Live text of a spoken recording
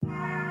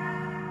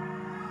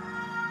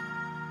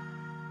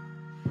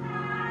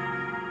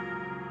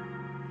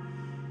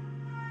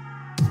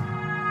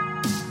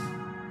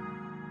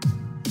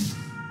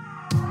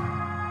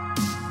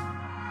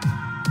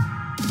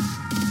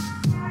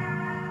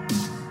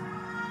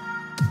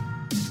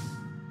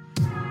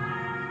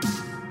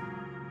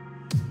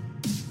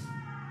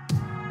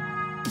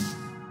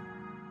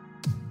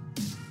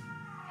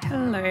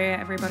Hello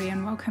everybody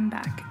and welcome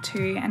back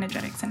to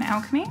Energetics and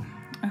Alchemy.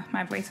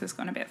 My voice has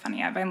gone a bit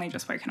funny. I've only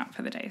just woken up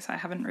for the day, so I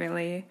haven't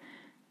really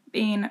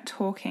been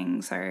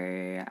talking, so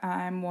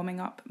I'm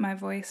warming up my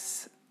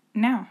voice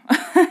now.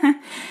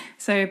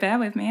 So bear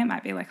with me, it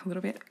might be like a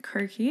little bit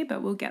croaky,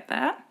 but we'll get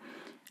there.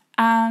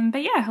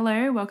 But yeah,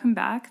 hello, welcome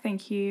back.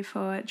 Thank you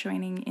for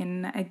joining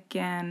in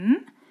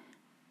again.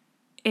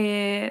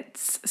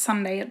 It's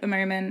Sunday at the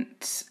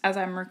moment as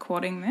I'm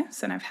recording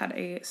this, and I've had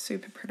a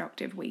super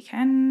productive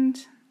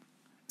weekend.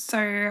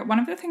 So one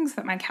of the things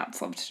that my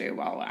cats love to do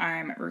while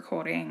I'm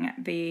recording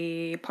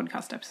the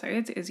podcast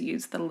episodes is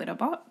use the litter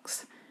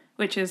box,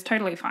 which is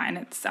totally fine.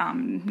 It's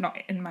not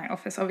in my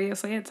office,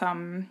 obviously. It's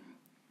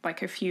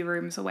like a few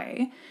rooms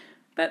away.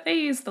 But they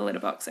use the litter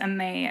box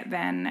and they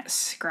then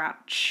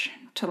scratch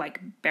to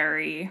like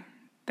bury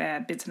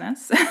their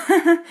business.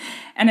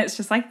 And it's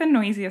just like the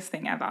noisiest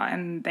thing ever.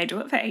 And they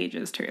do it for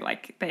ages too.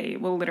 Like they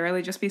will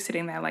literally just be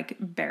sitting there like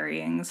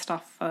burying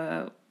stuff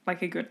for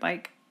like a good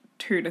like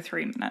 2 to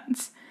 3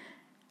 minutes.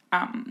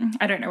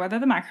 I don't know whether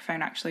the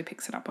microphone actually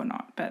picks it up or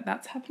not, but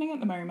that's happening at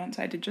the moment.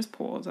 So I did just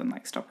pause and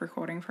like stop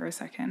recording for a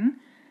second.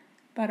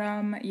 But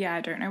yeah, I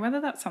don't know whether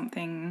that's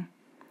something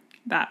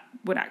that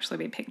would actually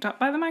be picked up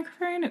by the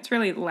microphone. It's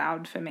really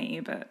loud for me,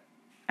 but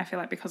I feel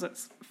like because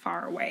it's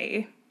far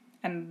away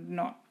and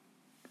not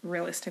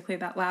realistically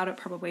that loud, it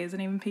probably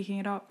isn't even picking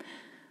it up.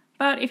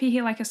 But if you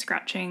hear like a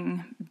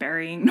scratching,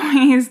 burying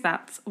noise,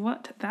 that's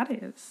what that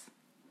is.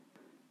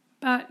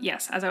 But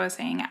yes, as I was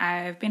saying,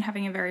 I've been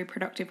having a very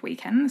productive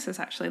weekend. This is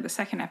actually the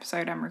second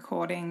episode I'm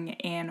recording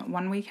in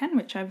one weekend,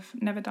 which I've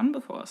never done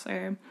before. So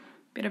a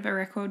bit of a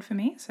record for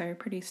me, so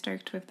pretty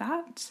stoked with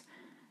that.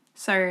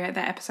 So the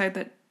episode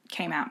that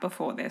came out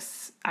before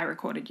this, I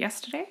recorded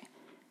yesterday.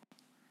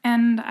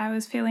 And I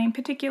was feeling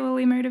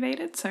particularly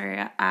motivated, so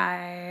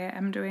I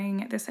am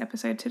doing this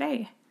episode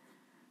today.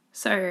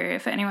 So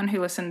for anyone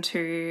who listened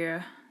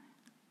to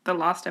the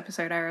last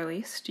episode I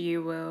released,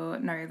 you will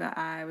know that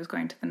I was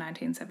going to the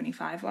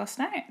 1975 last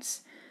night.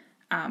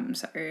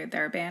 So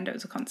they're a band, it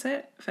was a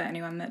concert for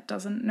anyone that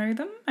doesn't know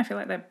them. I feel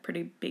like they're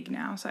pretty big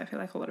now, so I feel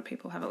like a lot of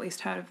people have at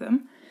least heard of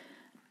them.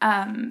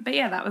 But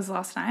yeah, that was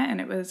last night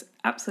and it was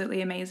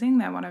absolutely amazing.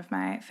 They're one of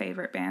my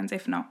favourite bands,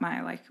 if not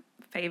my like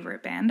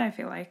favourite band. I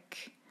feel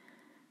like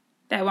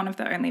they're one of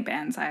the only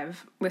bands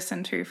I've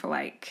listened to for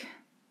like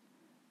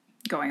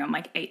going on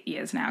like 8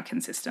 years now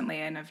consistently,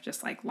 and I've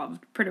just like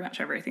loved pretty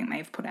much everything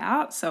they've put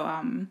out. So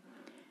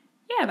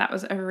yeah, that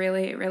was a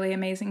really, really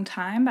amazing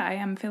time, but I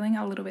am feeling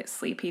a little bit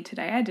sleepy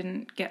today. I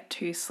didn't get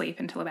to sleep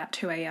until about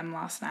 2 a.m.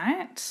 last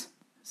night.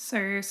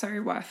 So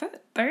worth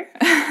it though.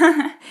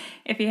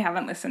 If you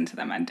haven't listened to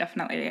them, I'd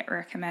definitely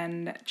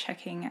recommend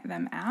checking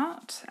them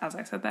out. As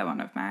I said, they're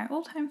one of my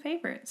all-time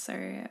favorites,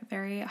 so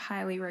very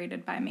highly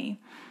rated by me.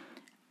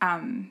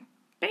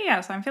 But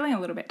yeah, so I'm feeling a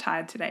little bit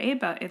tired today,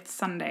 but it's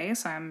Sunday,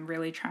 so I'm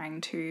really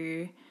trying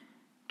to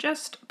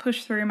just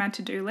push through my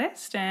to-do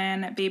list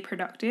and be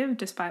productive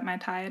despite my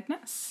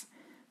tiredness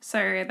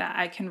so that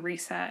I can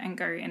reset and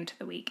go into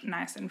the week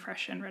nice and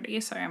fresh and ready.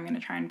 So I'm going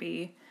to try and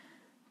be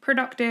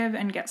productive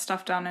and get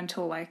stuff done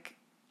until like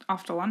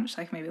after lunch,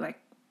 like maybe like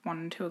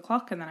 1, 2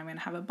 o'clock, and then I'm going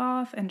to have a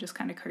bath and just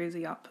kind of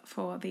cozy up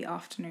for the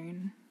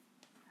afternoon.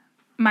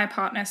 My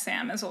partner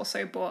Sam has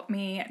also bought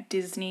me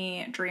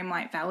Disney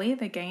Dreamlight Valley,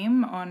 the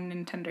game on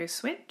Nintendo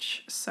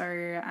Switch, so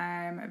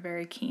I'm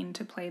very keen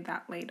to play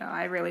that later.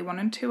 I really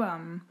wanted to,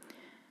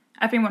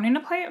 I've been wanting to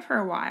play it for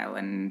a while,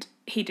 and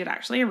he did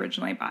actually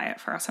originally buy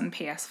it for us on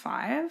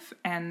PS5,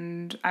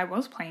 and I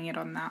was playing it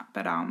on that,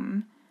 but I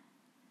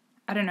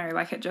don't know,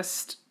 like it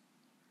just,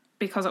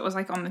 because it was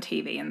like on the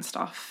TV and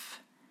stuff,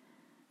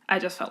 I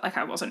just felt like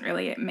I wasn't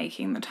really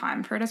making the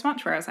time for it as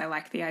much, whereas I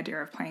like the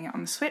idea of playing it on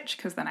the Switch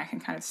because then I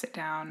can kind of sit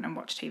down and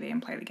watch TV and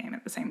play the game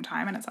at the same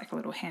time, and it's like a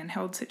little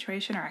handheld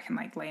situation, or I can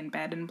like lay in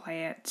bed and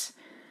play it.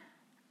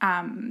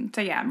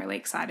 So yeah, I'm really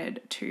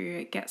excited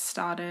to get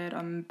started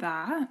on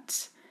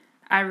that.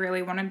 I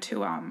really wanted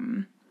to,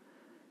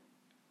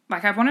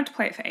 I've wanted to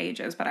play it for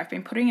ages, but I've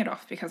been putting it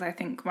off because I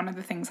think one of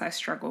the things I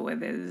struggle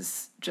with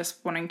is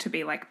just wanting to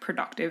be like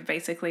productive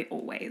basically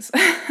always.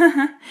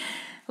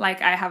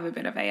 Like I have a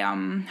bit of a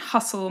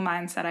hustle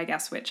mindset, I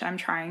guess, which I'm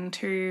trying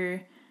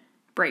to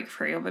break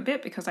free of a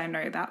bit because I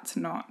know that's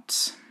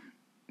not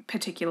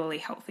particularly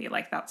healthy.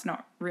 Like that's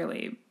not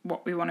really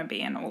what we want to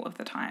be in all of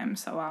the time.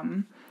 So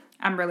I'm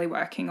really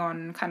working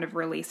on kind of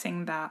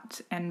releasing that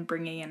and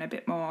bringing in a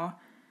bit more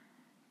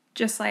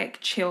just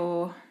like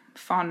chill,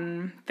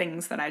 fun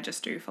things that I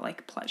just do for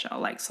like pleasure,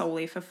 like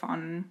solely for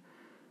fun.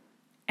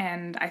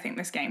 And I think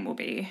this game will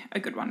be a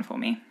good one for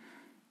me.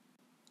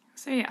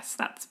 So yes,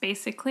 that's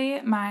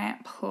basically my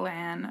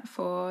plan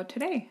for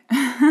today.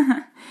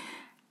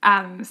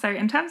 So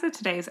in terms of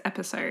today's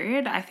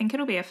episode, I think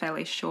it'll be a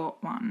fairly short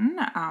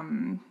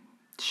one,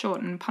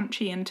 short and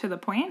punchy and to the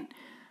point.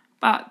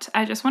 But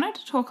I just wanted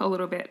to talk a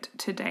little bit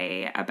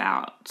today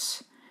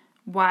about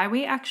why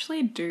we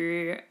actually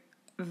do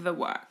the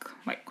work,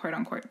 like quote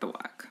unquote the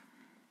work.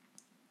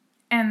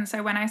 And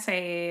so when I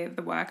say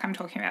the work, I'm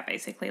talking about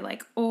basically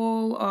like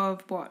all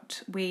of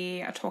what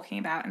we are talking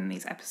about in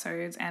these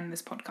episodes and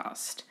this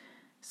podcast.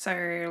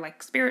 So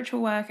like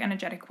spiritual work,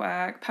 energetic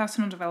work,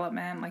 personal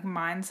development, like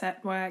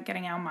mindset work,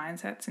 getting our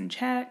mindsets in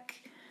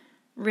check,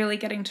 really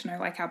getting to know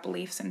like our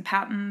beliefs and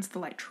patterns, the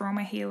like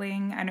trauma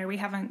healing. I know we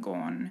haven't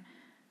gone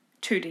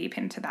too deep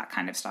into that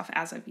kind of stuff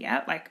as of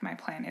yet. Like my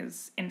plan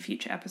is in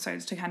future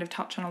episodes to kind of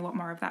touch on a lot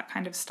more of that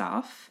kind of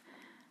stuff.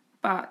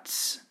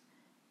 But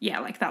yeah,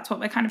 like that's what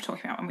we're kind of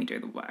talking about when we do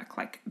the work,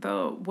 like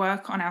the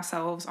work on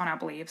ourselves, on our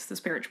beliefs, the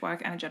spiritual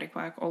work, energetic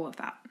work, all of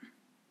that.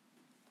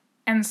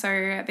 And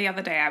so the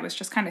other day I was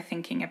just kind of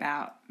thinking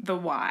about the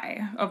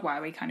why of why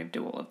we kind of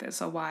do all of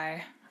this, or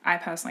why I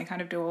personally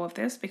kind of do all of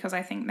this, because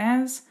I think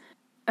there's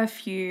a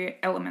few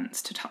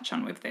elements to touch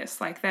on with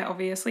this. Like there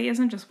obviously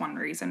isn't just one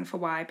reason for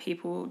why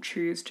people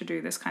choose to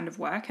do this kind of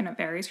work, and it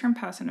varies from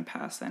person to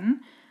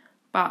person.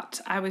 But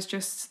I was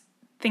just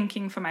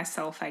thinking for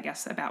myself, I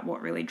guess, about what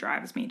really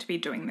drives me to be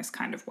doing this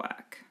kind of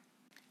work.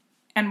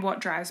 And what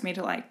drives me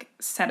to like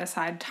set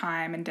aside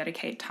time and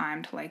dedicate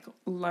time to like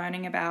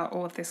learning about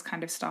all of this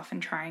kind of stuff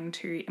and trying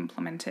to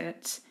implement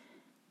it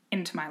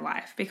into my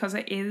life. Because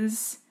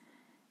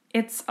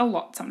it's a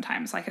lot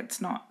sometimes. Like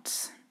it's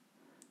not,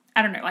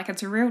 I don't know, like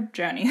it's a real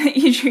journey that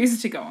you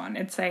choose to go on.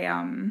 It's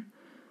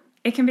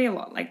it can be a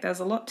lot. Like there's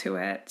a lot to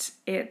it.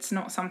 It's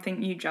not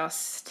something you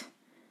just,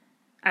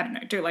 I don't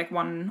know, do like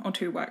 1 or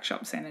 2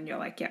 workshops in and you're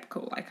like, yep,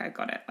 cool, like I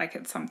got it. Like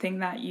it's something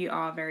that you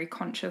are very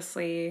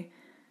consciously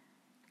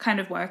kind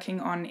of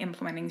working on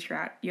implementing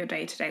throughout your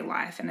day-to-day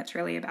life. And it's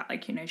really about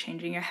like, you know,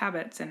 changing your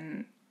habits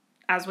and,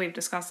 as we've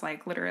discussed,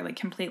 like literally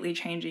completely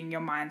changing your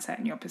mindset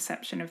and your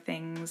perception of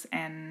things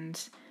and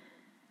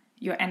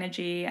your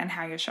energy and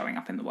how you're showing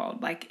up in the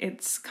world. Like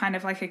it's kind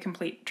of like a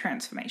complete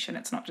transformation.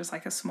 It's not just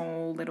like a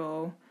small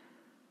little,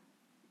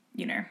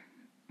 you know,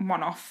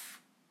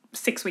 one-off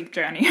 6-week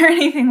journey or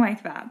anything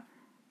like that.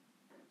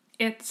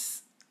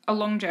 It's a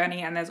long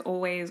journey and there's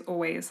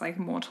always like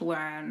more to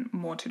learn,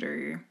 more to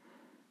do.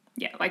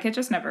 Yeah, like it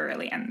just never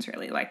really ends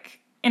really, like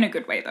in a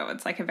good way though.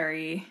 It's like a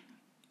very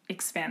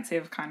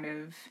expansive kind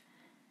of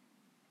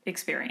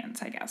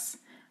experience, I guess.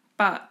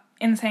 But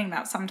in saying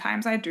that,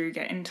 sometimes I do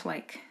get into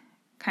like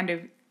kind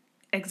of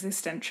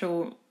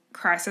existential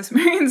crisis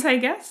moods, I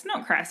guess.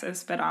 Not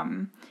crisis, but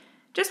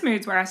just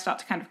moods where I start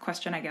to kind of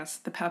question, I guess,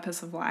 the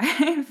purpose of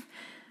life.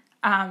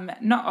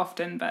 Not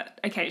often, but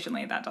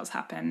occasionally that does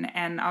happen.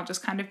 And I'll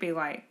just kind of be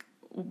like,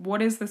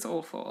 what is this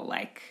all for?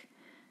 Like,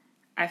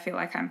 I feel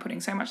like I'm putting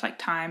so much like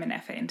time and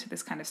effort into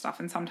this kind of stuff.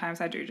 And sometimes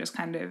I do just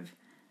kind of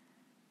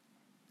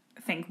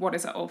think, what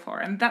is it all for?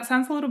 And that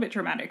sounds a little bit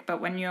dramatic,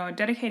 but when you're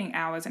dedicating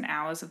hours and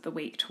hours of the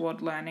week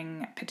toward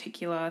learning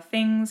particular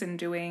things and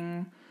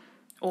doing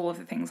all of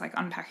the things like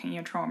unpacking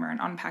your trauma and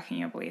unpacking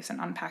your beliefs and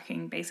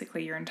unpacking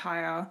basically your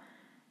entire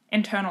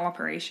internal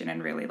operation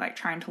and really like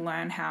trying to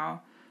learn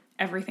how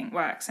everything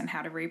works and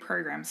how to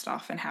reprogram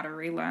stuff and how to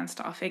relearn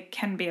stuff, it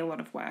can be a lot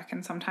of work.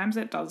 And sometimes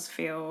it does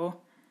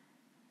feel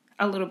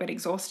a little bit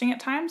exhausting at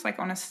times. Like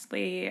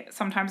honestly,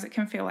 sometimes it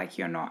can feel like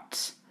you're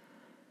not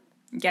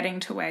getting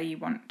to where you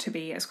want to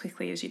be as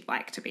quickly as you'd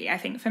like to be. I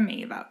think for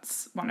me,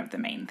 that's one of the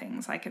main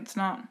things. Like it's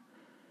not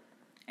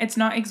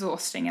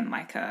exhausting in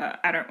like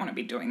I don't want to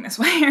be doing this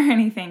way or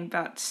anything,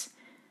 but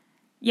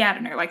yeah, I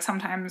don't know, like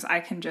sometimes I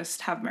can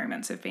just have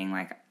moments of being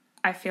like,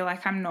 I feel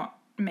like I'm not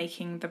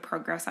making the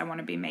progress I want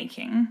to be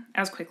making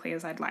as quickly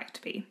as I'd like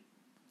to be.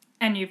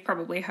 And you've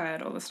probably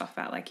heard all the stuff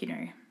about like, you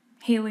know,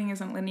 healing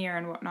isn't linear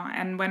and whatnot.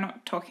 And we're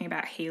not talking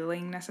about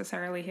healing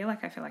necessarily here.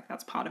 Like I feel like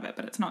that's part of it,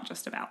 but it's not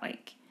just about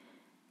like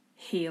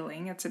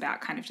healing. It's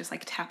about kind of just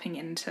like tapping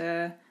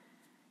into,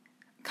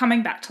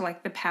 coming back to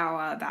like the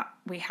power that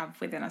we have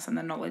within us and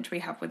the knowledge we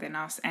have within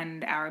us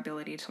and our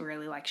ability to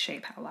really like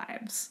shape our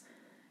lives.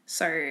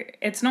 So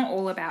it's not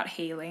all about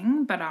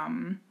healing, but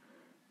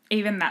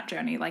even that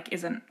journey like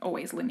isn't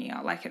always linear.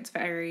 Like it's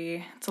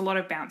a lot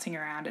of bouncing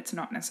around. It's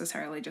not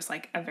necessarily just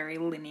like a very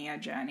linear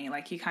journey.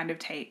 Like you kind of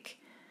take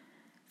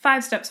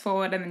 5 steps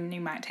forward and then you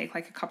might take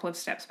like a couple of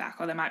steps back,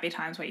 or there might be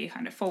times where you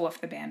kind of fall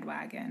off the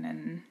bandwagon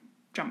and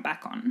jump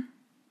back on.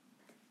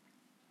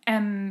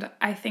 And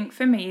I think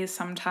for me,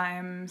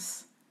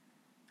 sometimes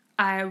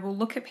I will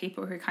look at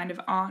people who kind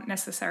of aren't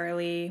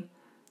necessarily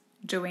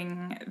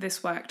doing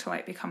this work to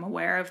like become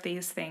aware of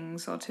these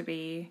things or to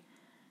be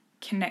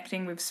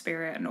connecting with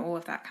spirit and all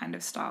of that kind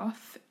of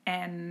stuff.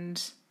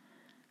 And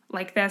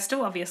like they're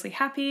still obviously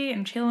happy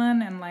and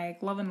chilling and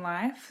like loving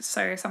life.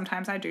 So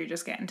sometimes I do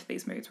just get into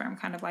these moods where I'm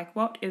kind of like,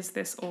 what is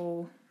this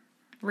all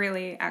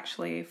really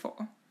actually for?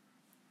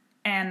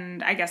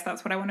 And I guess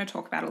that's what I want to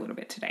talk about a little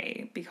bit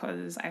today,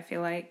 because I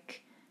feel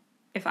like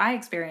if I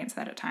experience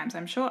that at times,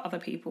 I'm sure other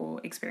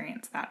people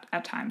experience that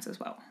at times as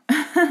well.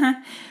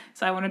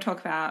 So I want to talk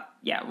about,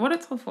 what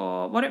it's all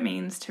for, what it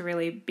means to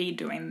really be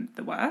doing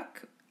the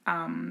work,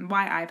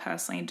 why I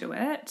personally do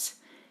it,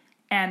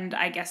 and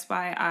I guess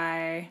why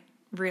I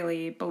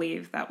really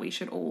believe that we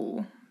should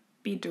all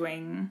be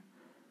doing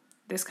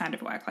this kind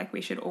of work. Like we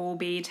should all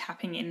be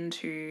tapping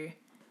into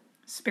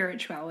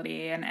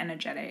spirituality and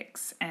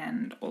energetics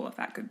and all of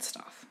that good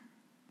stuff.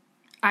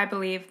 I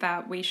believe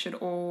that we should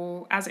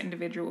all, as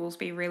individuals,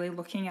 be really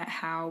looking at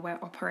how we're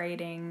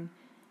operating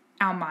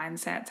our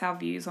mindsets, our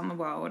views on the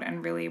world,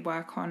 and really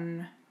work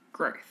on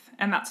growth.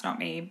 And that's not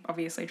me,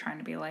 obviously, trying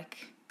to be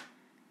like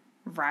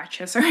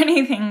righteous or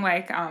anything.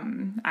 Like,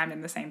 I'm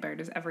in the same boat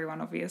as everyone,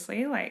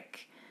 obviously.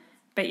 Like,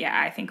 but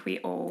yeah, I think we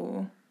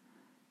all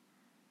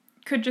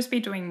could just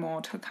be doing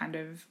more to kind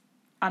of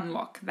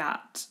unlock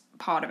that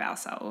part of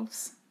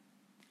ourselves.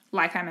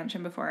 Like I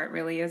mentioned before, it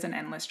really is an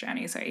endless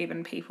journey. So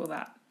even people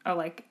that are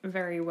like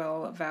very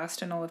well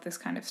versed in all of this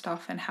kind of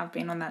stuff and have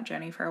been on that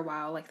journey for a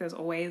while, like there's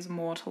always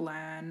more to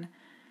learn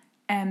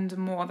and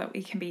more that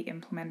we can be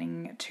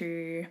implementing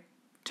to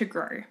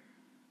grow.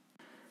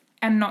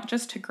 And not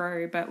just to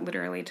grow, but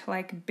literally to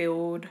like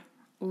build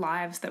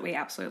lives that we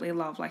absolutely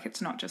love. Like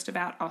it's not just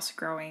about us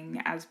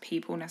growing as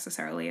people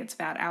necessarily, it's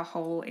about our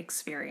whole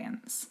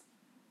experience.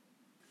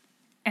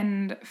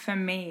 And for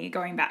me,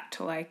 going back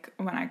to like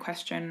when I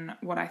question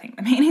what I think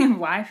the meaning of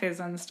life is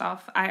and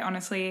stuff, I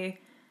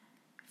honestly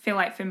feel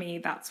like for me,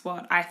 that's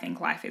what I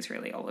think life is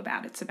really all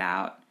about. It's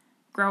about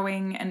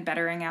growing and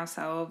bettering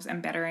ourselves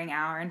and bettering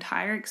our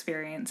entire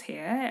experience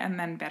here, and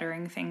then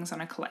bettering things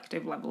on a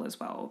collective level as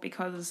well,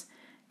 because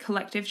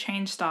collective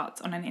change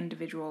starts on an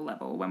individual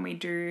level. When we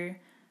do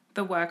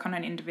the work on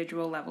an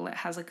individual level, it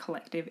has a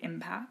collective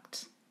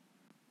impact.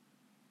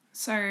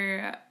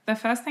 So the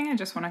first thing I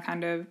just want to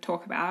kind of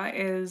talk about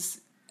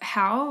is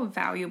how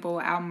valuable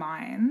our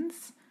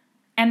minds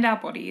and our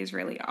bodies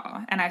really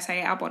are. And I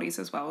say our bodies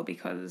as well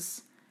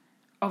because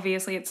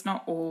obviously it's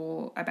not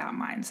all about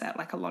mindset.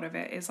 Like a lot of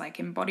it is like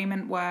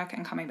embodiment work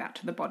and coming back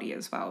to the body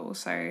as well.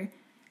 So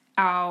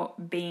our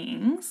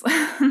beings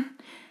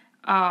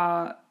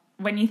are,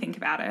 when you think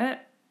about it,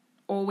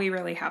 all we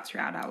really have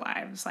throughout our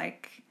lives.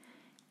 Like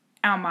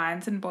our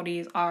minds and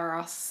bodies are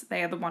us.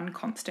 They are the one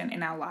constant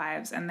in our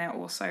lives, and they're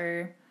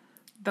also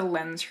the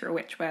lens through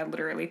which we're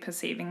literally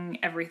perceiving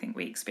everything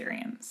we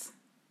experience.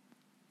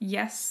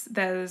 Yes,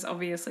 there's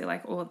obviously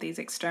like all of these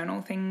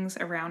external things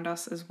around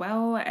us as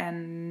well,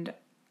 and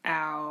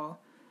our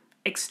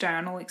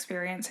external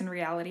experience in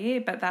reality,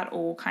 but that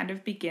all kind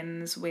of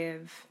begins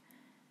with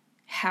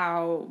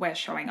how we're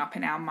showing up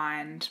in our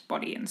mind,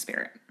 body, and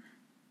spirit.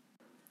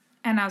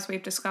 And as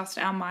we've discussed,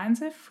 our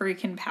minds are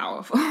freaking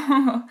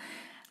powerful.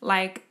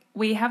 Like,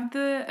 we have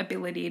the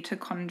ability to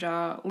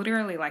conjure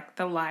literally like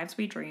the lives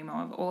we dream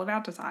of, all of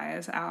our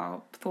desires,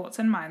 our thoughts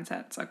and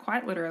mindsets are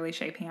quite literally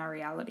shaping our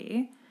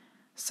reality.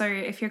 So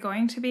if you're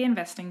going to be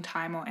investing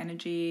time or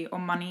energy or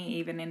money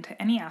even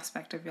into any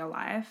aspect of your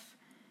life,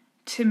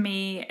 to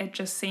me, it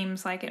just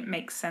seems like it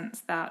makes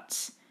sense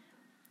that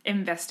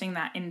investing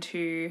that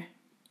into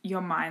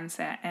your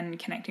mindset and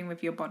connecting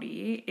with your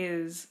body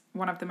is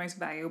one of the most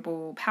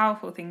valuable,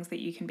 powerful things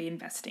that you can be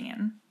investing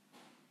in.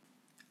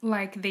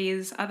 Like,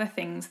 these are the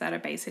things that are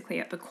basically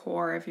at the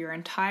core of your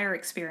entire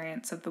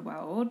experience of the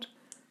world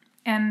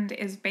and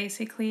is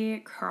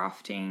basically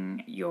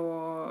crafting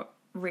your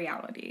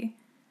reality.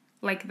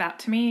 Like, that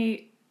to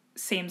me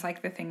seems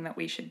like the thing that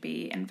we should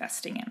be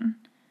investing in.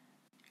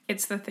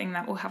 It's the thing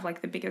that will have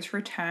like the biggest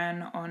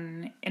return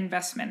on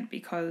investment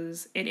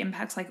because it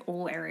impacts like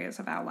all areas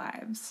of our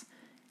lives.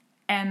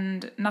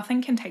 And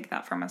nothing can take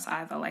that from us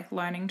either. Like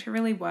learning to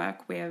really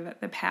work with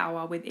the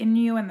power within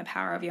you and the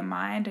power of your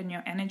mind and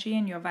your energy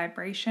and your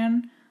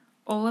vibration,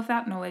 all of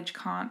that knowledge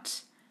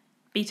can't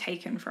be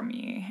taken from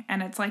you.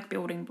 And it's like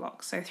building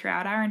blocks. So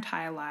throughout our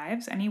entire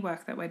lives, any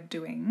work that we're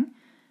doing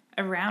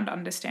around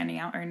understanding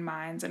our own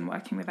minds and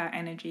working with our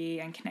energy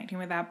and connecting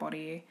with our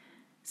body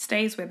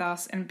stays with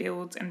us and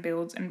builds and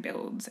builds and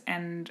builds,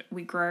 and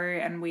we grow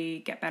and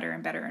we get better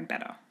and better and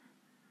better.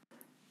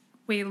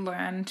 We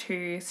learn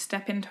to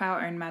step into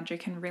our own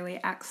magic and really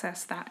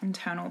access that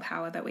internal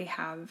power that we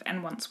have,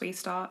 and once we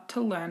start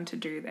to learn to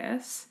do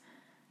this,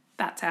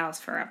 that's ours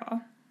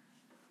forever.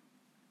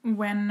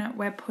 When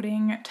we're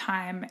putting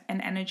time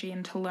and energy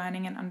into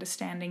learning and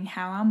understanding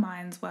how our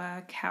minds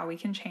work, how we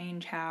can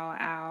change how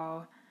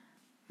our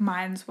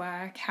minds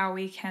work, how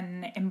we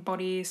can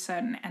embody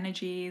certain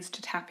energies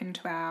to tap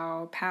into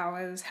our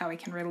powers, how we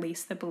can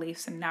release the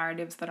beliefs and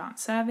narratives that aren't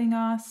serving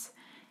us,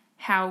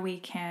 how we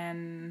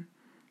can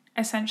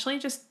essentially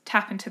just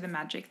tap into the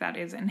magic that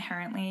is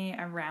inherently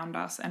around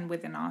us and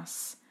within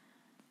us.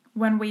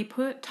 When we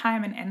put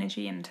time and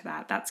energy into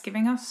that, that's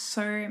giving us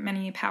so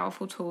many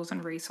powerful tools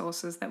and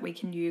resources that we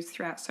can use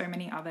throughout so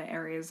many other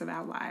areas of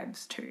our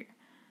lives too.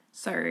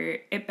 So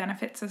it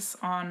benefits us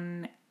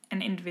on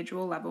an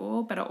individual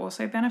level, but it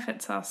also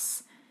benefits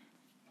us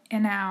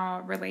in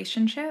our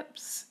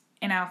relationships,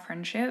 in our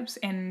friendships,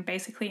 in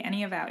basically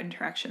any of our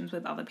interactions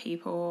with other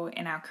people,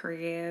 in our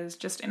careers,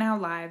 just in our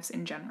lives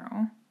in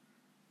general.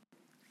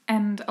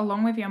 And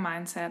along with your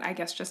mindset, I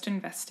guess just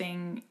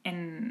investing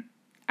in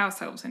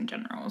ourselves in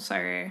general.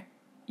 So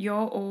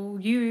you're all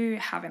you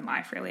have in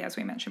life, really, as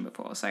we mentioned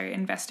before. So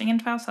investing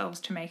into ourselves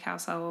to make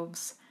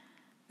ourselves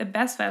the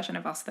best version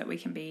of us that we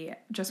can be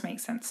just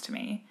makes sense to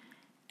me.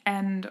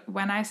 And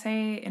when I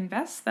say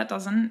invest, that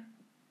doesn't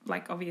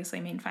like obviously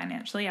mean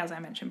financially. As I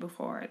mentioned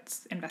before,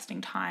 it's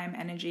investing time,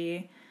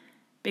 energy,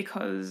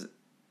 because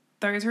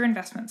those are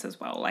investments as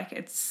well. Like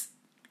it's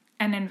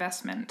an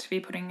investment to be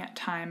putting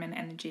time and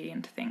energy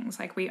into things.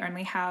 Like we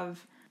only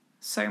have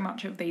so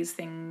much of these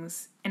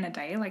things in a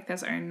day. Like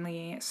there's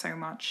only so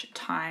much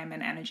time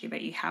and energy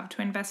that you have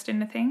to invest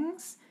into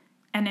things,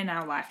 and in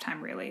our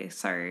lifetime really.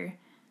 So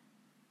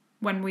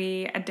when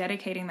we are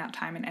dedicating that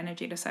time and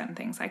energy to certain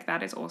things, like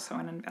that is also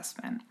an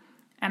investment.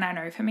 And I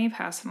know for me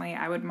personally,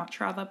 I would much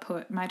rather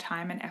put my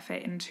time and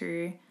effort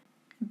into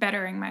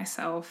bettering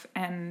myself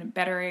and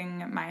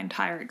bettering my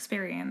entire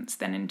experience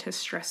than into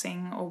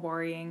stressing or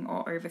worrying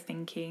or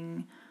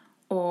overthinking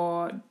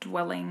or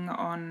dwelling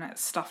on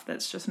stuff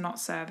that's just not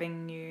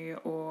serving you,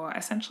 or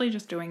essentially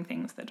just doing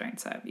things that don't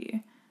serve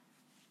you.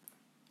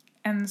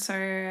 And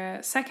so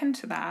second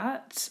to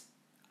that,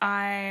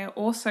 I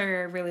also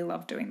really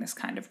love doing this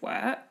kind of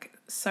work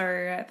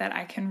so that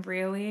I can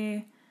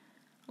really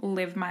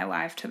live my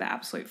life to the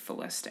absolute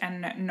fullest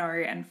and know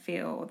and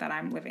feel that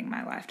I'm living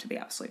my life to the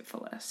absolute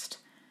fullest.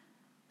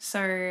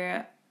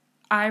 So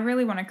I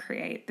really want to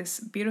create this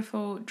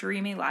beautiful,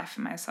 dreamy life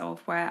for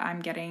myself where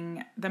I'm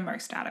getting the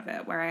most out of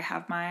it, where I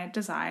have my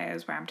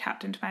desires, where I'm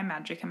tapped into my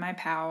magic and my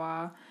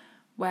power,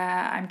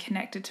 where I'm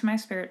connected to my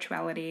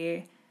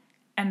spirituality,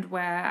 and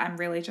where I'm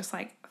really just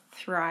like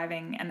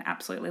thriving and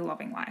absolutely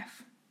loving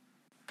life.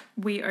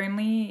 We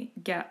only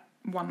get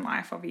one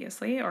life,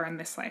 obviously, or in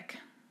this like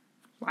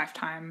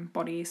lifetime,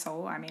 body,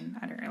 soul. I mean,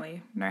 I don't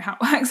really know how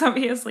it works,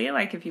 obviously,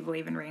 like if you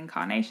believe in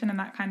reincarnation and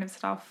that kind of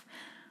stuff.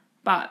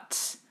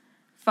 But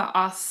for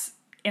us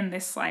in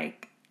this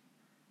like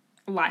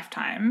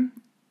lifetime,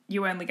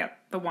 you only get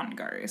the one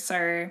go.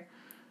 So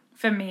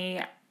for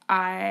me,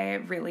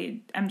 I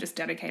really am just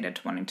dedicated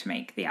to wanting to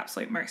make the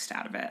absolute most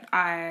out of it.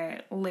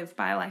 I live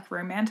by like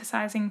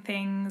romanticizing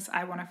things.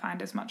 I want to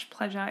find as much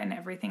pleasure in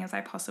everything as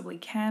I possibly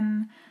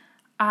can.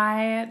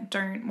 I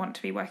don't want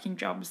to be working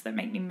jobs that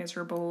make me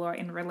miserable, or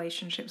in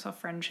relationships or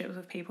friendships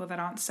with people that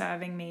aren't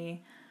serving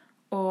me,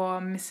 or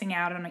missing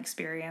out on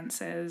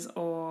experiences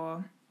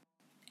or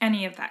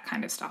any of that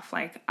kind of stuff.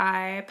 Like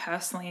I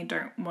personally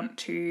don't want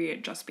to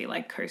just be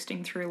like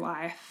coasting through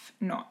life,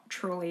 not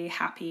truly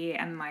happy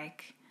and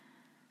like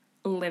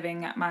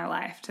living my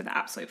life to the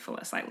absolute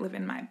fullest, like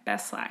living my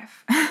best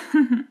life.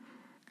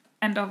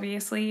 And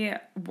obviously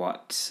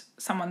what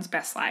someone's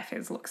best life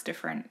is looks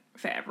different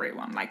for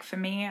everyone. Like for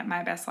me,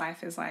 my best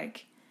life is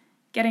like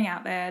getting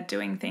out there,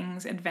 doing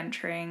things,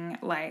 adventuring,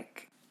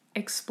 like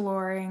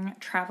exploring,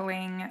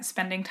 traveling,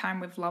 spending time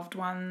with loved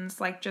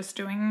ones, like just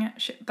doing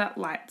shit that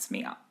lights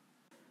me up.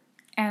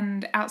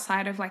 And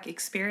outside of like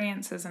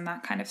experiences and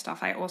that kind of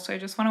stuff, I also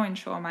just want to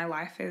ensure my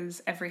life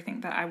is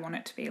everything that I want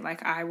it to be.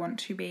 Like I want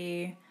to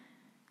be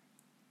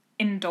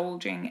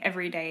indulging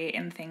every day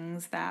in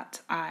things that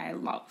I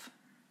love.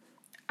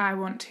 I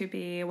want to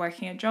be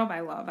working a job I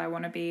love. I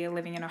want to be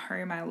living in a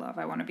home I love.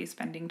 I want to be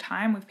spending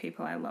time with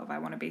people I love. I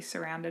want to be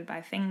surrounded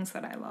by things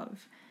that I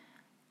love.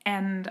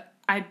 And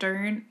I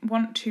don't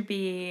want to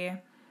be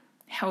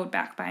held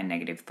back by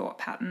negative thought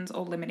patterns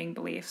or limiting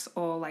beliefs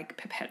or like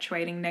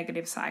perpetuating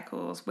negative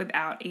cycles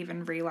without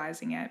even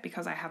realizing it,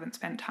 because I haven't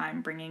spent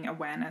time bringing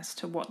awareness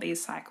to what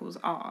these cycles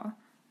are.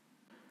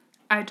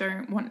 I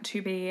don't want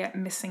to be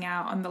missing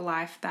out on the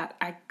life that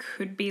I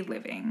could be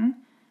living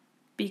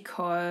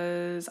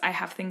because I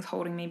have things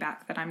holding me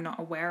back that I'm not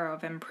aware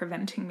of and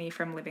preventing me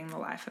from living the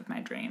life of my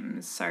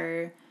dreams.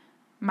 So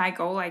my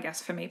goal, I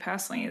guess, for me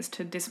personally is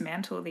to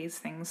dismantle these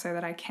things so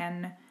that I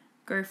can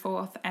go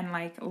forth and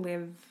like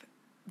live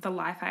the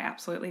life I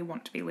absolutely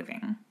want to be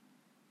living.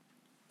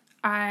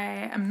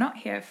 I am not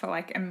here for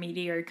like a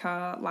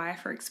mediocre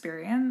life or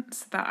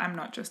experience that I'm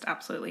not just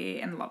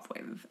absolutely in love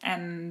with.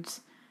 And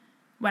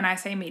when I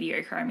say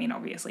mediocre, I mean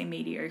obviously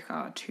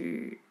mediocre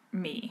to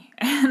me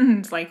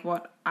and like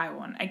what I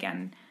want.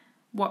 Again,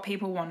 what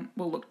people want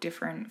will look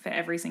different for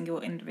every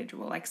single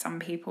individual. Like some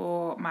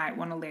people might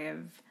want to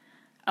live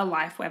a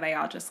life where they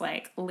are just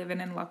like living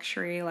in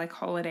luxury, like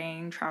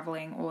holidaying,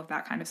 traveling, all of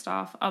that kind of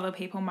stuff. Other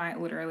people might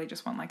literally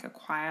just want like a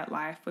quiet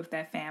life with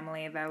their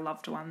family, their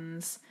loved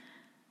ones.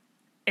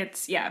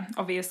 It's, yeah,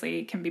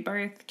 obviously can be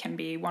both, can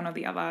be one or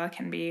the other,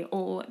 can be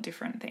all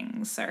different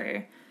things.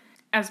 So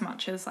as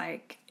much as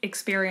like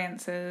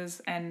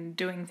experiences and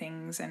doing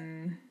things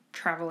and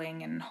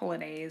traveling and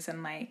holidays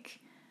and like,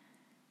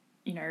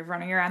 you know,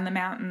 running around the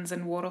mountains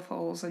and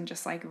waterfalls and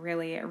just like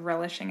really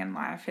relishing in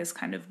life is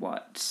kind of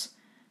what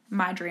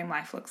my dream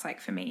life looks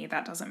like for me,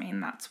 that doesn't mean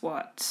that's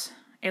what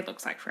it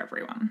looks like for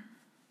everyone.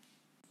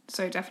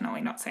 So definitely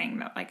not saying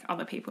that like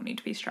other people need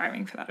to be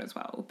striving for that as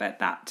well, but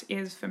that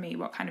is for me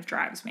what kind of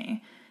drives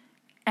me.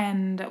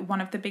 And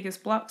one of the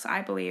biggest blocks,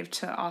 I believe,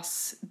 to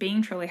us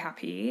being truly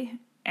happy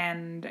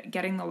and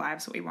getting the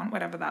lives that we want,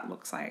 whatever that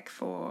looks like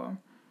for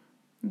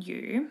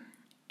you,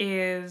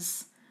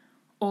 is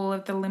all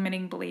of the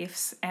limiting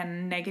beliefs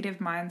and negative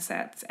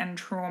mindsets and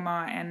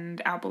trauma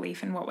and our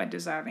belief in what we're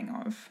deserving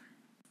of,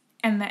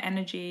 and the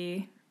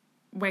energy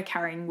we're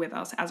carrying with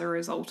us as a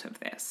result of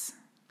this.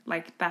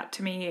 Like that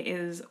to me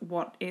is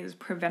what is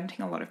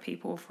preventing a lot of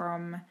people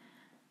from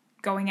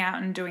going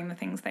out and doing the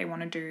things they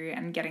want to do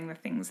and getting the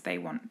things they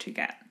want to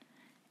get.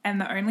 And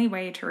the only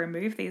way to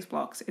remove these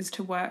blocks is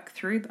to work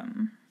through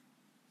them.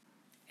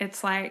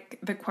 It's like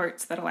the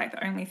quotes that are like,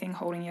 the only thing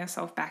holding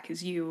yourself back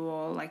is you,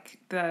 or like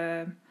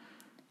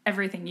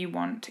everything you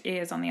want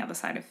is on the other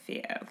side of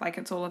fear. Like,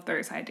 it's all of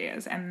those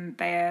ideas, and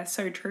they're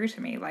so true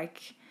to me.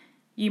 Like,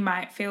 you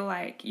might feel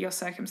like your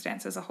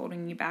circumstances are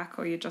holding you back,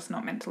 or you're just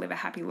not meant to live a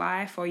happy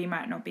life, or you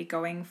might not be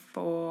going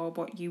for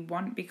what you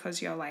want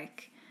because you're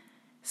like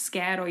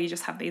scared, or you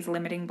just have these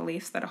limiting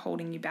beliefs that are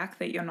holding you back,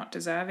 that you're not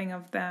deserving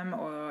of them,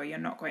 or you're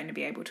not going to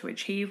be able to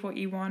achieve what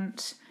you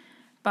want.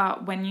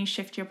 But when you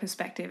shift your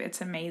perspective, it's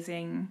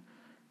amazing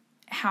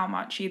how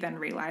much you then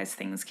realize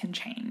things can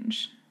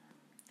change,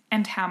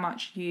 and how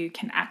much you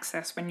can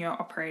access when you're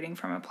operating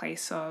from a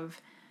place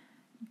of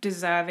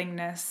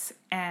deservingness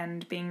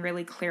and being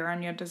really clear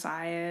on your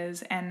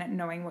desires and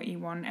knowing what you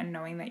want and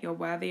knowing that you're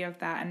worthy of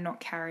that, and not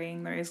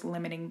carrying those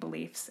limiting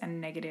beliefs and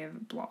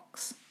negative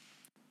blocks.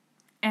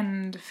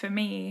 And for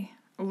me,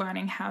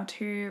 learning how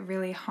to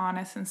really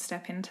harness and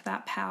step into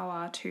that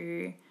power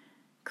to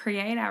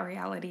create our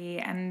reality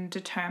and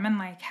determine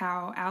like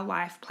how our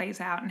life plays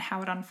out and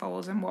how it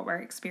unfolds and what we're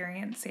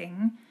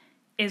experiencing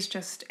is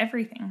just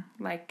everything.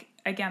 Like,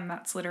 again,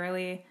 that's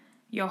literally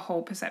your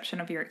whole perception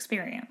of your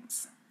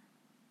experience.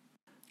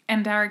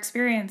 And our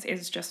experience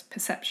is just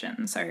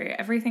perception. So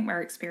everything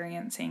we're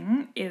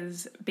experiencing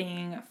is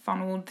being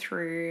funneled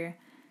through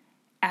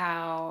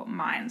our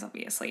minds,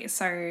 obviously.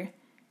 So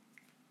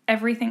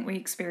everything we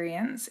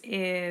experience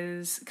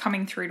is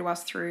coming through to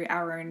us through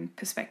our own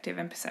perspective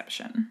and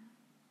perception.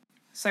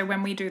 So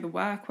when we do the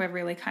work, we're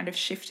really kind of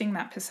shifting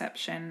that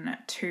perception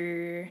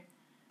to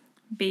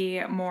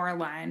be more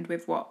aligned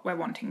with what we're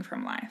wanting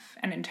from life.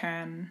 And in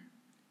turn,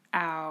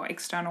 our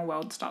external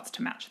world starts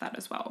to match that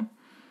as well.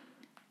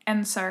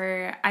 And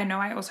so I know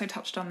I also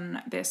touched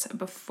on this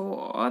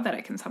before, that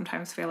it can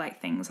sometimes feel like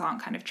things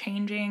aren't kind of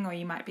changing, or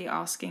you might be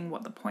asking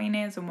what the point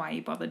is and why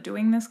you bother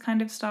doing this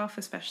kind of stuff,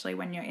 especially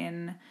when you're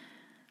in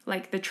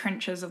like the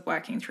trenches of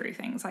working through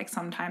things. Like,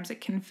 sometimes it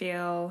can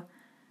feel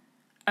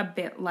a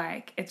bit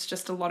like it's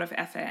just a lot of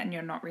effort and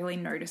you're not really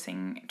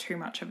noticing too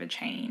much of a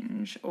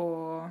change.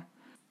 Or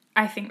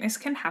I think this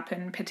can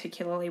happen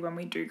particularly when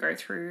we do go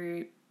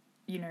through,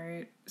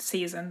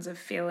 seasons of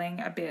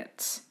feeling a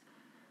bit,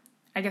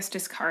 I guess,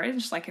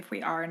 discouraged. Like, if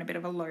we are in a bit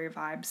of a low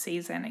vibe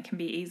season, it can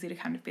be easy to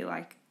kind of be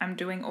like, I'm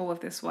doing all of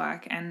this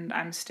work and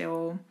I'm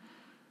still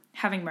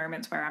having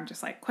moments where I'm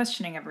just like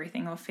questioning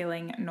everything or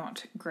feeling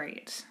not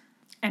great.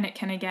 And it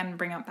can again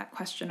bring up that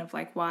question of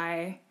like,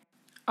 why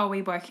are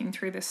we working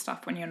through this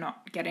stuff when you're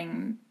not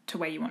getting to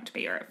where you want to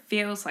be, or it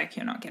feels like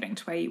you're not getting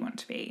to where you want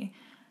to be?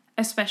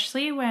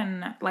 Especially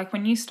when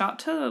you start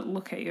to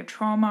look at your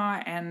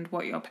trauma and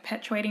what you're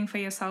perpetuating for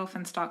yourself,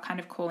 and start kind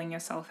of calling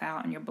yourself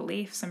out on your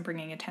beliefs and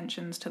bringing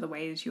attentions to the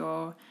ways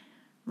you're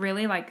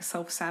really like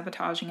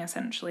self-sabotaging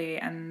essentially,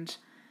 and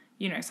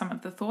some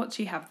of the thoughts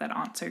you have that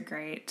aren't so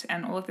great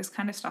and all of this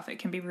kind of stuff, it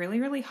can be really,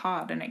 really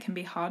hard, and it can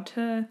be hard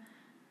to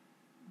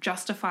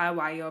justify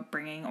why you're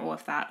bringing all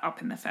of that up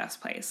in the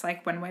first place.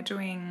 Like, when we're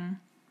doing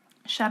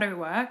shadow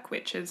work,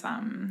 which is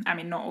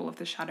not all of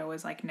the shadow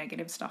is like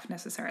negative stuff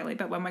necessarily,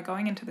 but when we're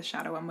going into the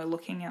shadow and we're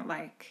looking at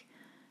like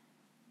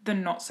the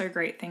not so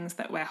great things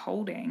that we're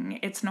holding,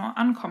 it's not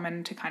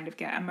uncommon to kind of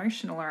get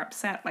emotional or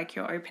upset. Like,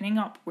 you're opening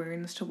up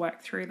wounds to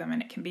work through them,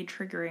 and it can be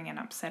triggering and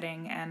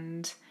upsetting,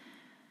 and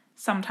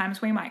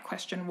sometimes we might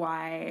question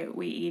why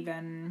we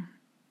even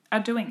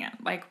are doing it.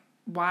 Like,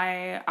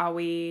 why are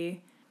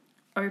we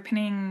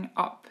opening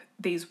up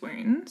these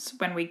wounds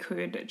when we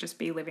could just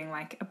be living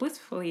like a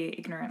blissfully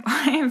ignorant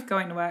life,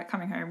 going to work,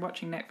 coming home,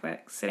 watching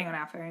Netflix, sitting on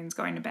our phones,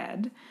 going to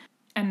bed,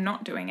 and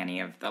not doing any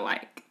of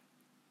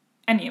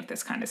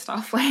this kind of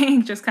stuff,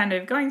 like just kind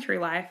of going through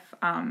life,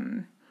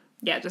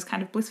 just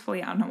kind of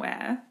blissfully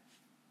unaware.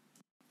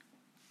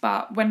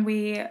 But when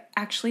we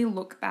actually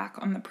look back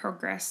on the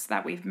progress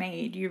that we've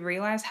made, you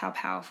realize how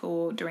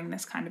powerful doing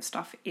this kind of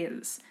stuff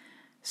is.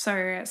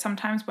 So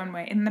sometimes when we're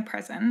in the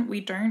present,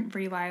 we don't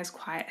realize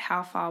quite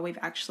how far we've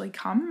actually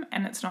come.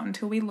 And it's not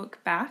until we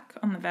look back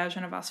on the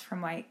version of us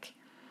from like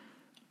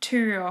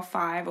 2 or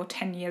 5 or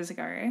 10 years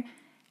ago,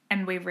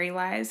 and we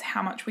realize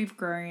how much we've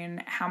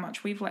grown, how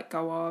much we've let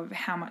go of,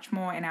 how much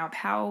more in our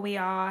power we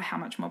are, how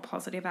much more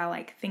positive our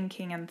like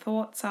thinking and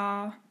thoughts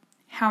are,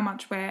 how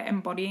much we're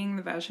embodying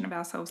the version of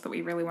ourselves that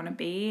we really want to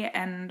be.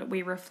 And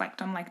we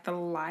reflect on like the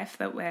life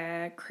that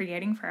we're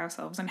creating for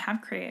ourselves and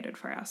have created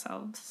for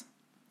ourselves,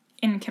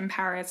 in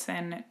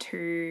comparison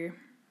to,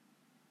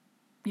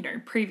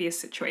 previous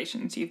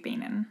situations you've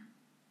been in.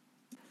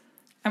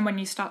 And when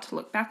you start to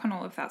look back on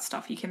all of that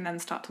stuff, you can then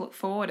start to look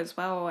forward as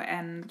well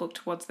and look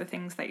towards the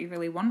things that you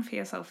really want for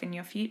yourself in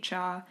your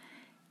future.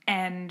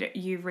 And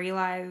you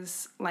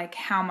realize like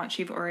how much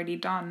you've already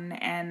done,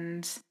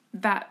 and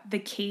that the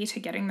key to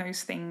getting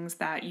those things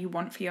that you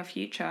want for your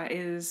future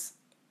is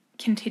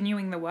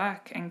continuing the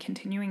work and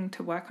continuing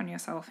to work on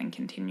yourself and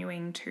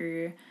continuing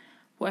to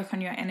work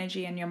on your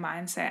energy and your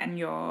mindset and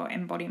your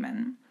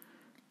embodiment.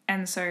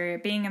 And so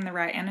being in the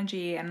right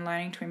energy and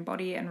learning to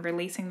embody and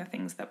releasing the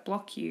things that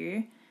block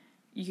you,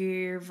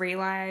 you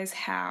realize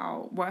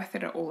how worth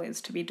it all is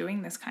to be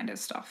doing this kind of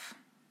stuff.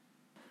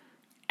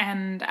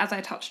 And as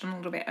I touched on a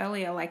little bit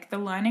earlier, like the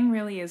learning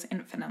really is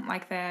infinite.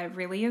 Like there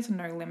really is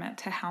no limit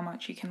to how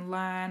much you can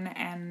learn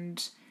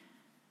and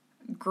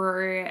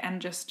grow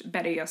and just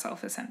better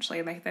yourself,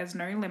 essentially. Like there's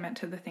no limit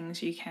to the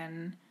things you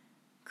can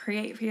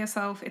create for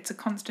yourself. It's a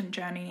constant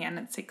journey and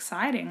it's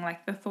exciting.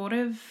 Like the thought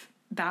of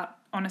that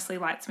honestly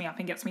lights me up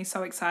and gets me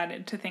so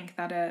excited to think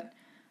that it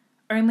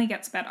only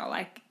gets better.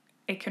 Like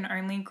it can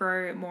only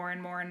grow more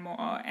and more and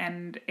more,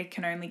 and it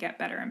can only get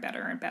better and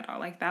better and better.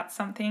 Like that's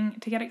something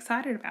to get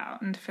excited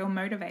about and to feel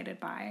motivated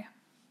by.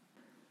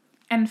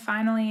 And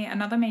finally,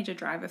 another major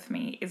driver for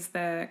me is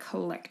the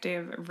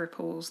collective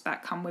ripples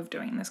that come with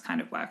doing this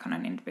kind of work on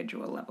an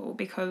individual level,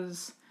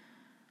 because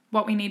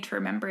what we need to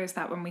remember is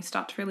that when we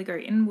start to really go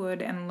inward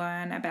and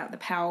learn about the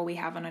power we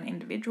have on an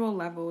individual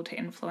level to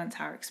influence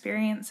our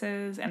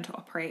experiences and to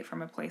operate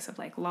from a place of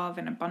like love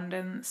and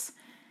abundance,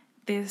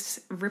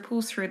 this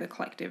ripples through the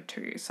collective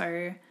too.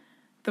 So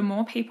the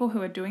more people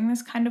who are doing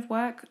this kind of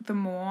work, the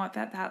more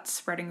that's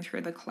spreading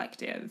through the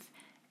collective.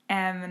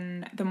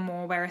 And the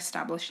more we're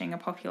establishing a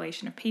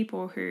population of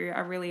people who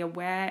are really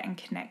aware and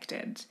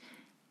connected,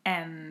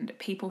 and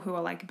people who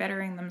are like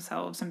bettering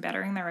themselves and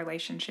bettering their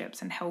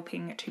relationships and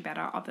helping to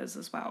better others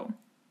as well.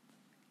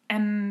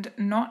 And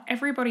not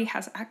everybody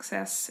has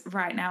access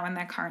right now in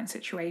their current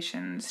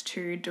situations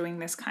to doing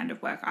this kind of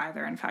work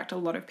either. In fact, a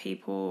lot of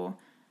people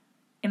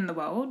in the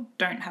world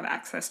don't have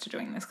access to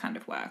doing this kind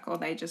of work, or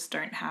they just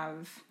don't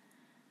have,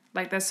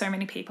 like there's so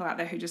many people out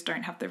there who just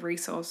don't have the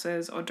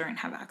resources or don't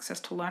have access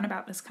to learn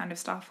about this kind of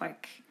stuff.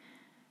 Like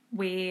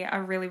we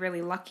are really,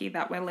 really lucky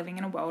that we're living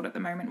in a world at the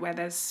moment where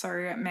there's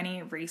so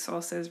many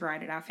resources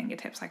right at our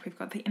fingertips. Like we've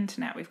got the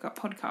internet, we've got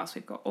podcasts,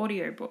 we've got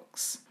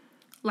audiobooks.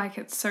 Like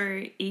it's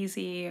so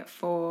easy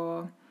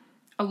for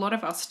a lot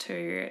of us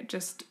to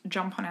just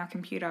jump on our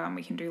computer and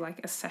we can do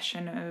like a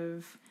session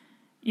of,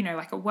 you know,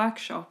 like a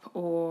workshop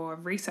or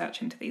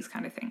research into these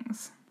kind of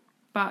things.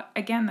 But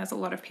again, there's a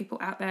lot of people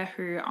out there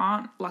who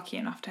aren't lucky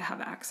enough to have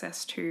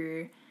access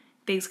to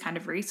these kind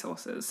of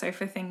resources. So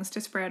for things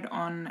to spread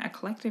on a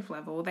collective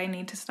level, they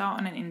need to start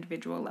on an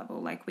individual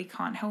level. Like we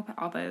can't help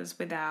others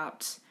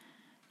without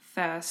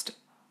first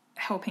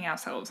helping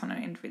ourselves on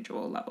an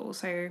individual level.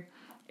 So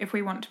if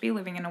we want to be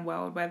living in a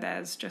world where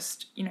there's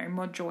just, you know,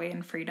 more joy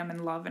and freedom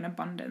and love and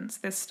abundance,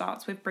 this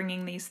starts with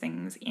bringing these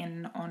things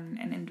in on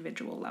an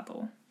individual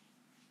level.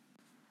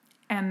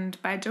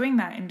 And by doing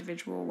that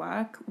individual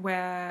work,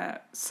 we're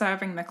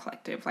serving the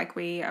collective, like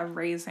we are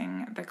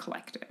raising the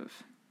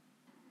collective.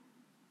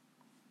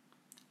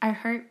 I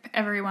hope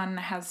everyone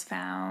has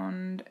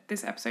found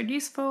this episode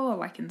useful or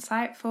like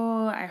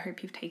insightful. I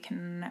hope you've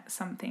taken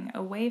something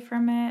away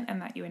from it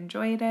and that you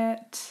enjoyed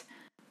it.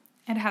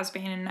 It has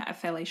been a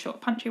fairly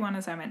short, punchy one,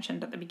 as I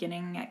mentioned at the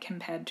beginning,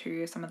 compared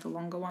to some of the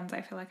longer ones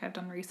I feel like I've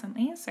done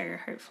recently. So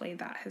hopefully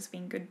that has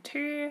been good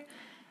too.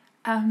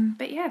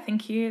 But yeah,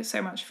 thank you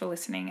so much for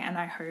listening, and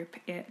I hope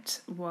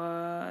it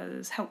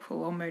was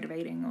helpful or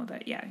motivating, or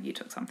that, yeah, you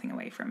took something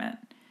away from it.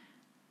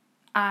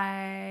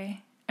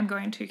 I am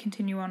going to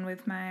continue on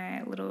with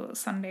my little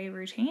Sunday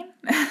routine.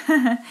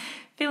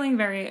 Feeling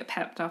very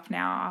pepped up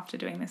now after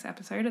doing this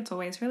episode. It's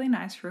always really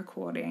nice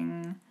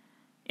recording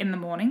in the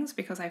mornings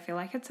because I feel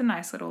like it's a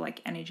nice little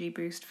like energy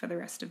boost for the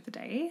rest of the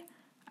day.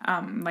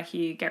 Like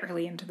you get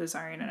really into the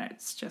zone and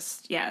it's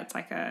just, yeah, it's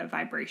like a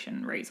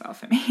vibration raiser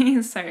for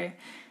me. So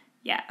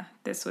yeah,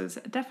 this was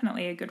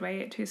definitely a good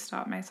way to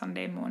start my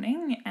Sunday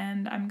morning,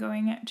 and I'm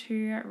going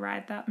to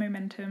ride that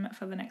momentum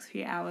for the next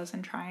few hours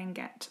and try and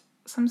get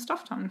some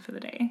stuff done for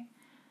the day.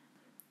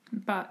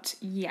 But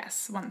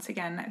yes, once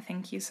again,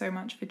 thank you so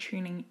much for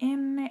tuning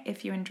in.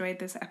 If you enjoyed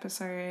this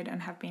episode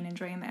and have been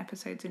enjoying the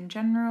episodes in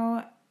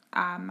general,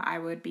 I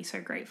would be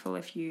so grateful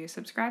if you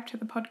subscribe to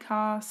the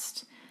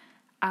podcast,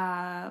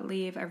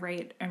 leave a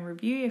rate and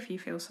review if you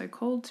feel so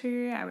called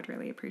to. I would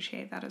really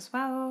appreciate that as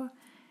well.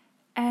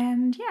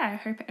 And yeah, I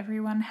hope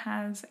everyone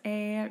has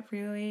a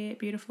really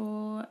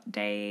beautiful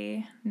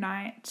day,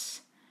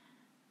 night,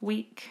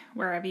 week,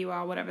 wherever you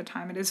are, whatever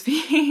time it is for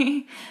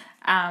you.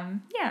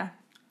 Yeah,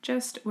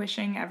 just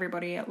wishing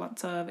everybody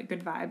lots of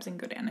good vibes and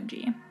good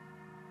energy.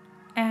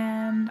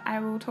 And I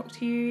will talk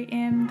to you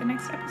in the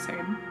next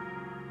episode.